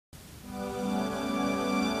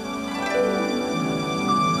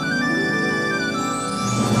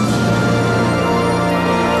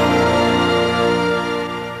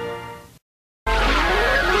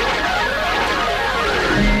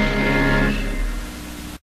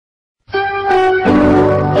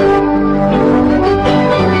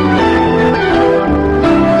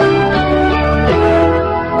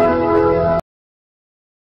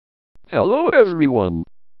everyone!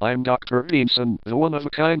 I'm Dr. Vincent, the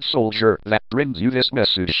one-of-a-kind soldier that brings you this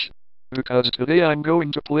message. Because today I'm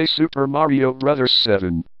going to play Super Mario Bros.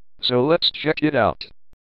 7. So let's check it out.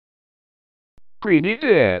 Pretty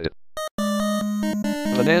dead.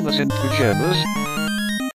 Bananas in pajamas.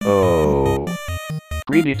 Oh.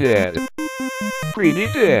 Pretty dead. Pretty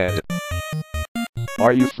dead.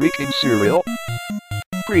 Are you freaking cereal?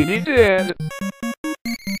 Pretty dead.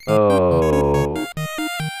 Oh.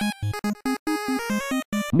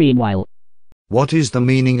 Meanwhile. What is the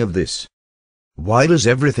meaning of this? Why does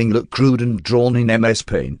everything look crude and drawn in MS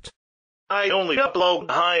Paint? I only upload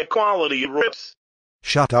high-quality rips.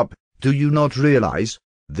 Shut up, do you not realize?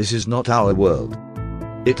 This is not our world.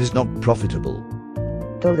 It is not profitable.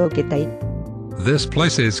 This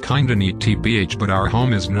place is kinda neat tbh, but our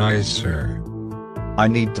home is nicer. I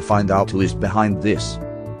need to find out who is behind this.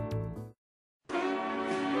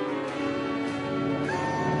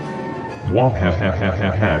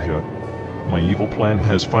 Wahahahahaha. My evil plan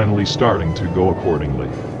has finally starting to go accordingly,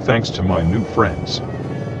 thanks to my new friends.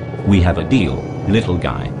 We have a deal, little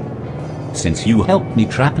guy. Since you helped me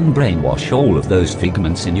trap and brainwash all of those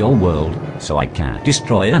figments in your world, so I can't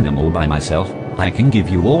destroy them all by myself, I can give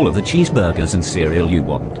you all of the cheeseburgers and cereal you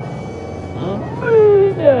want.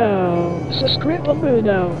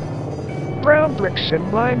 Brown bricks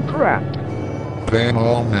and Minecraft. Ban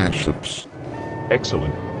all mashups.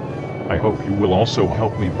 Excellent. I hope you will also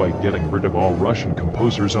help me by getting rid of all Russian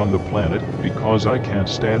composers on the planet, because I can't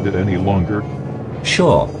stand it any longer.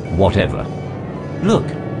 Sure, whatever. Look,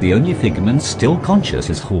 the only figments still conscious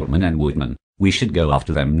is Hallman and Woodman. We should go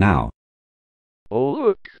after them now. Oh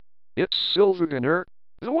look, it's Silvergunner,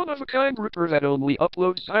 the one-of-a-kind ripper that only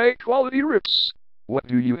uploads high-quality rips. What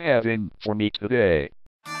do you have in for me today?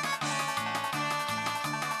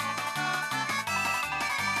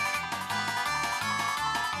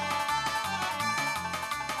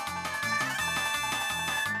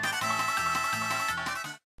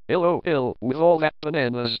 LOL, with all that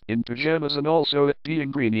bananas in pajamas and also it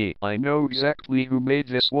being greeny, I know exactly who made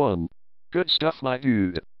this one. Good stuff, my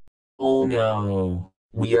dude. Oh no,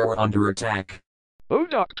 we are under attack. Oh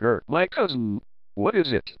Doctor, my cousin. What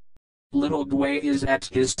is it? Little Gway is at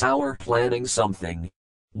his tower planning something.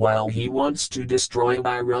 While he wants to destroy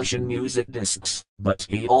my Russian music discs, but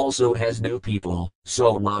he also has new people,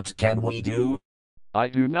 so what can we do? I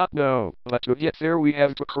do not know, but to get there we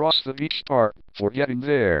have to cross the beach part, for getting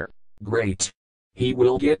there. Great. He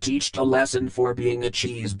will get teached a lesson for being a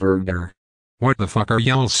cheeseburger. What the fuck are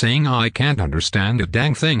y'all saying? I can't understand a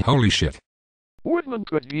dang thing, holy shit. Woodman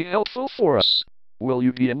could be helpful for us. Will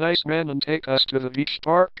you be a nice man and take us to the beach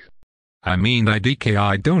park? I mean I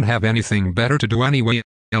don't have anything better to do anyway,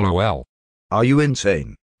 lol. Are you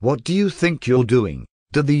insane? What do you think you're doing?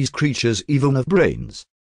 Do these creatures even have brains?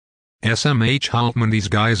 SMH Haltman, these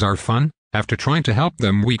guys are fun. After trying to help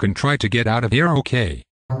them we can try to get out of here, okay?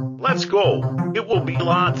 Let's go. It will be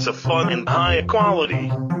lots of fun and high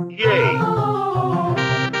quality. Yay!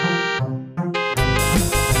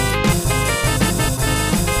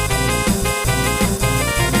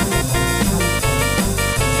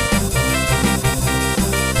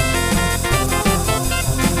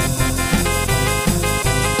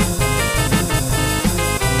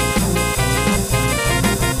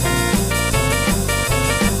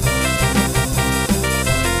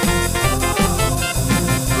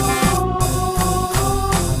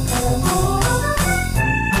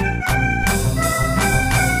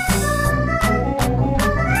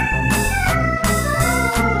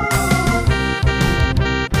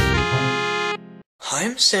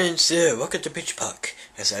 I'm Sensei, welcome to Beach Park,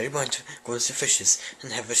 as I want to go to the fishes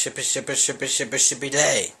and have a shippy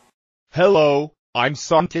day. Hello, I'm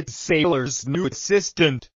Sunted Sailor's new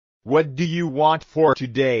assistant. What do you want for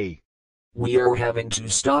today? We are having to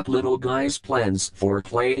stop little guy's plans for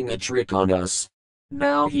playing a trick on us.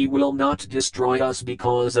 Now he will not destroy us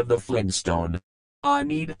because of the Flintstone. I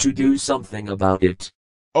need to do something about it.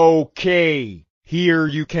 Okay, here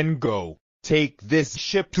you can go. Take this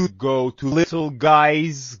ship to go to little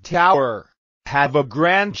guy's tower. Have a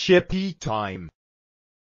grand shippy time.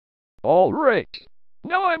 Alright.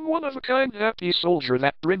 Now I'm one-of-a-kind happy soldier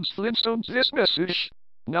that brings Flintstones this message.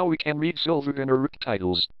 Now we can read Silvergunner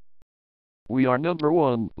titles. We are number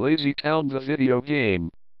 1, Lazy Town the video game.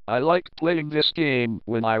 I liked playing this game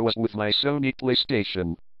when I was with my Sony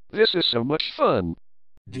PlayStation. This is so much fun.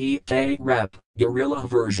 DK Rap, Gorilla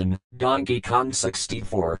version, Donkey Kong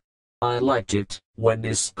 64. I liked it, when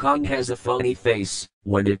this Kong has a funny face,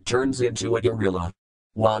 when it turns into a gorilla.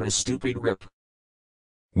 What a stupid rip.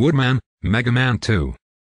 Woodman, Mega Man 2.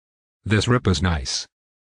 This rip is nice.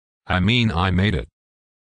 I mean I made it.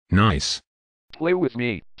 Nice. play with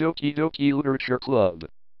me, Doki Doki Literature Club.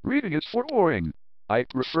 Reading is for boring. I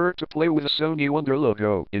prefer to play with a Sony Wonder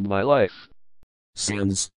logo in my life.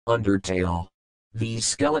 Sans Undertale. These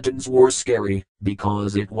skeletons were scary,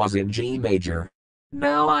 because it was in G major.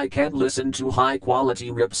 Now I can't listen to high quality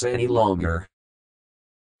rips any longer.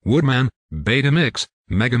 Woodman, Betamax,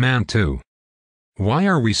 Mega Man 2. Why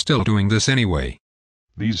are we still doing this anyway?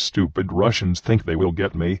 These stupid Russians think they will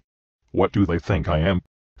get me. What do they think I am?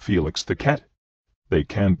 Felix the cat? They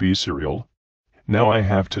can't be serial. Now I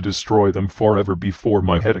have to destroy them forever before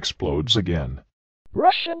my head explodes again.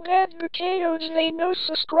 Russian advocates they no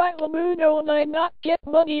subscribe the Muno and I not get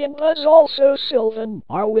money and us also Sylvan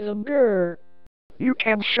are with them grr. You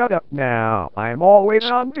can shut up now, I'm always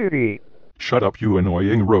on duty. Shut up you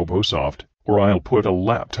annoying Robosoft, or I'll put a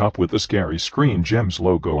laptop with the scary Screen Gems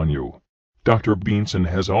logo on you. Dr. Beanson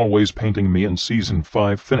has always painting me in Season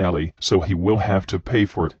 5 finale, so he will have to pay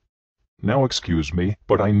for it. Now excuse me,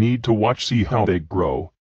 but I need to watch See How They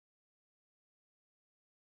Grow.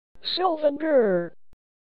 Sylvan grr.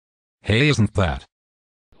 Hey, isn't that?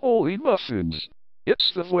 Holy muffins.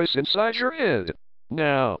 It's the voice inside your head.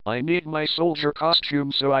 Now, I need my soldier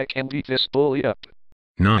costume so I can beat this bully up.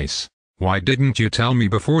 Nice. Why didn't you tell me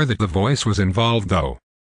before that the voice was involved though?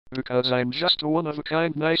 Because I'm just a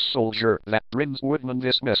one-of-a-kind nice soldier that brings Woodman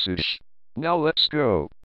this message. Now let's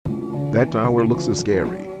go. That tower looks so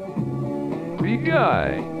scary. Big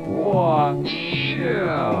guy, watch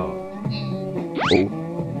out. Oh.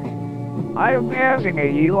 I am having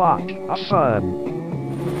a lot of fun.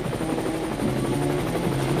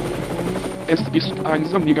 Es ist ein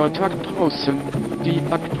sonniger Tag draußen. Die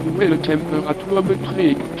aktuelle Temperatur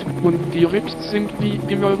beträgt und die Rips sind wie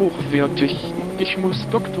immer hochwertig. Ich muss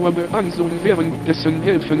Dr. Beanson währenddessen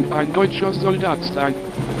helfen, ein deutscher Soldat sein.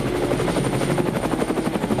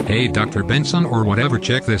 Hey Dr. Benson or whatever,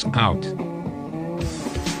 check this out.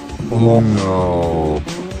 Oh no.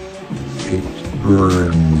 It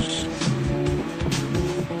burns.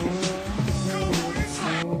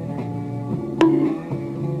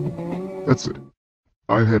 That's it.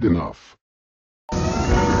 I had enough.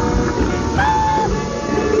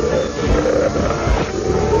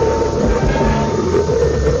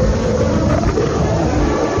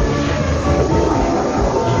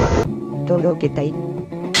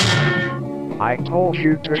 I told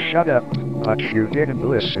you to shut up, but you didn't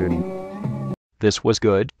listen. This was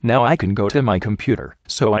good. Now I can go to my computer,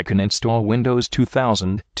 so I can install Windows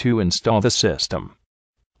 2000 to install the system.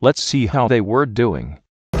 Let's see how they were doing.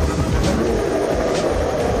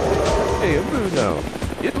 Hey Muno,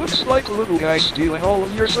 it looks like little guy stealing all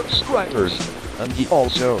of your subscribers. And he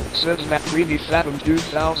also says that Greedy Fathom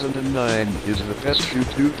 2009 is the best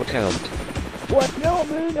YouTube account. What no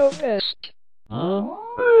Muno best?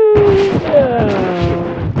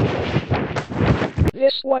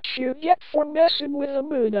 This what you get for messing with a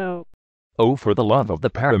Muno. Oh, for the love of the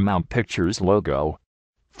Paramount Pictures logo.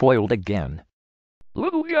 Foiled again.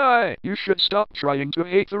 Little guy, you should stop trying to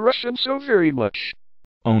hate the Russians so very much.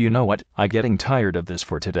 Oh, you know what? I'm getting tired of this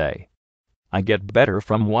for today. I get better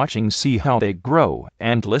from watching See How They Grow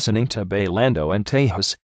and listening to Bailando and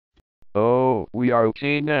Tejas. Oh, we are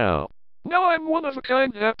okay now. Now I'm one of a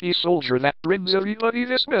kind happy soldier that brings everybody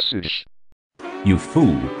this message. You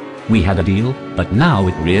fool. We had a deal, but now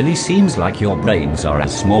it really seems like your brains are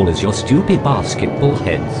as small as your stupid basketball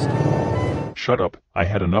heads. Shut up, I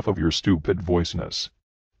had enough of your stupid voiceness.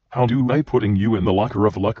 How do I putting you in the locker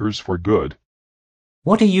of luckers for good?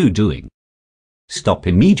 What are you doing? Stop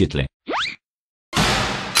immediately.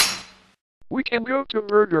 We can go to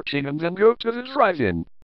Burger King and then go to the drive-in.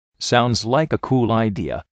 Sounds like a cool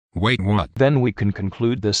idea. Wait, what? Then we can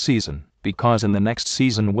conclude this season, because in the next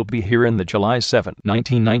season we'll be here in the July 7,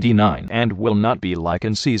 1999 and will not be like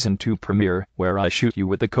in season 2 premiere, where I shoot you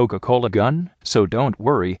with the Coca-Cola gun, so don't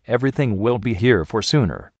worry, everything will be here for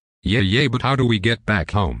sooner. Yeah, but how do we get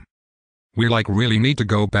back home? We really need to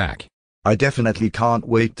go back. I definitely can't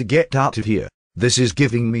wait to get out of here. This is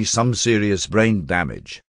giving me some serious brain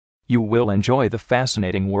damage. You will enjoy the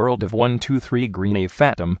fascinating world of 123 Greeny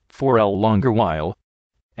Fathom for a longer while.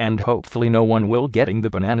 And hopefully no one will getting the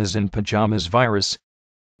bananas in pajamas virus.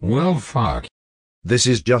 Well, fuck. This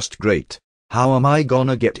is just great. How am I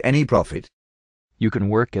gonna get any profit? You can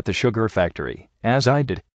work at the sugar factory, as I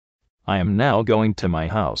did. I am now going to my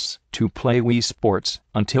house to play Wii Sports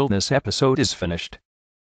until this episode is finished.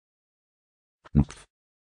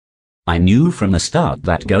 I knew from the start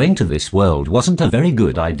that going to this world wasn't a very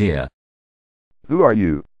good idea. Who are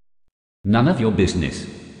you? None of your business.